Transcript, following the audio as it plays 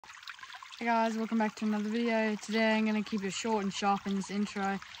Hey guys, welcome back to another video. Today I'm going to keep it short and sharp in this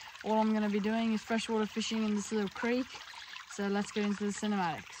intro. All I'm going to be doing is freshwater fishing in this little creek. So let's get into the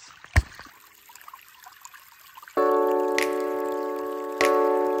cinematics.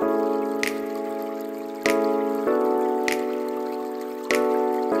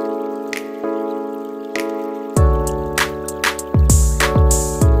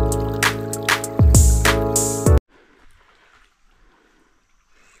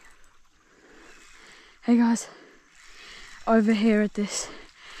 Hey guys, over here at this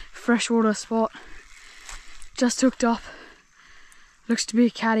freshwater spot, just hooked up, looks to be a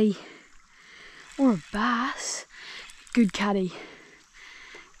catty or a bass. Good catty,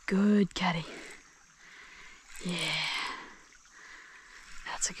 yeah,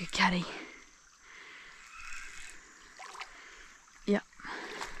 that's a good catty. Yep,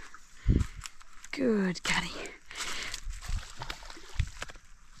 good catty.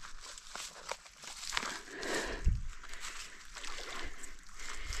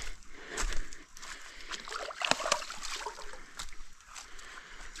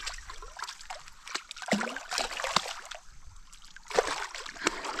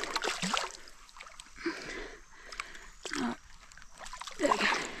 There we go.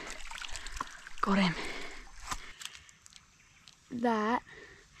 Got him. That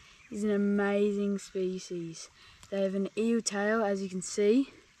is an amazing species. They have an eel tail, as you can see,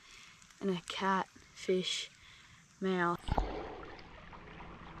 and a catfish mouth.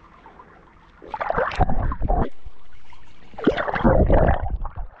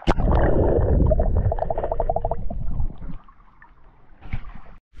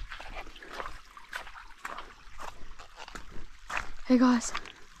 Hey guys,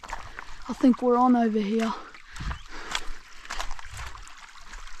 I think we're on over here.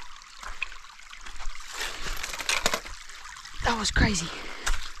 That was crazy.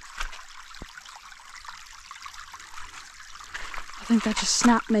 I think that just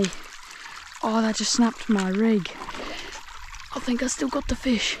snapped me. Oh, that just snapped my rig. I think I still got the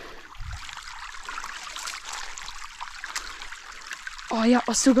fish. Oh yeah,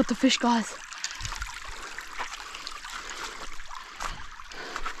 I still got the fish, guys.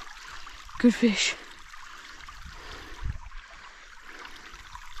 Good fish.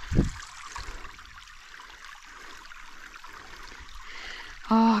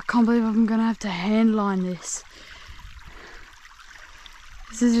 Oh, I can't believe I'm gonna have to hand line this.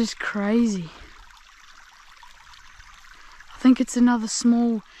 This is just crazy. I think it's another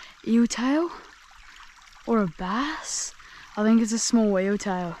small eel tail or a bass. I think it's a small eel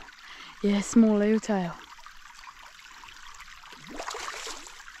tail. Yeah, small eel tail.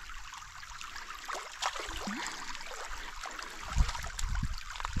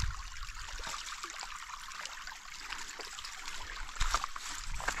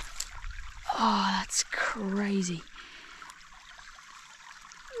 Oh, that's crazy.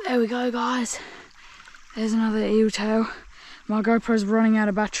 There we go, guys. There's another eel tail. My GoPro's running out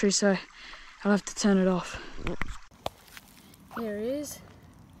of battery, so I'll have to turn it off. Here it is.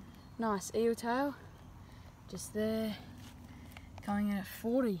 Nice eel tail. Just there. Coming in at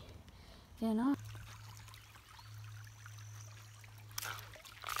 40. Yeah, nice.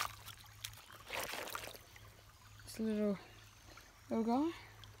 This little guy.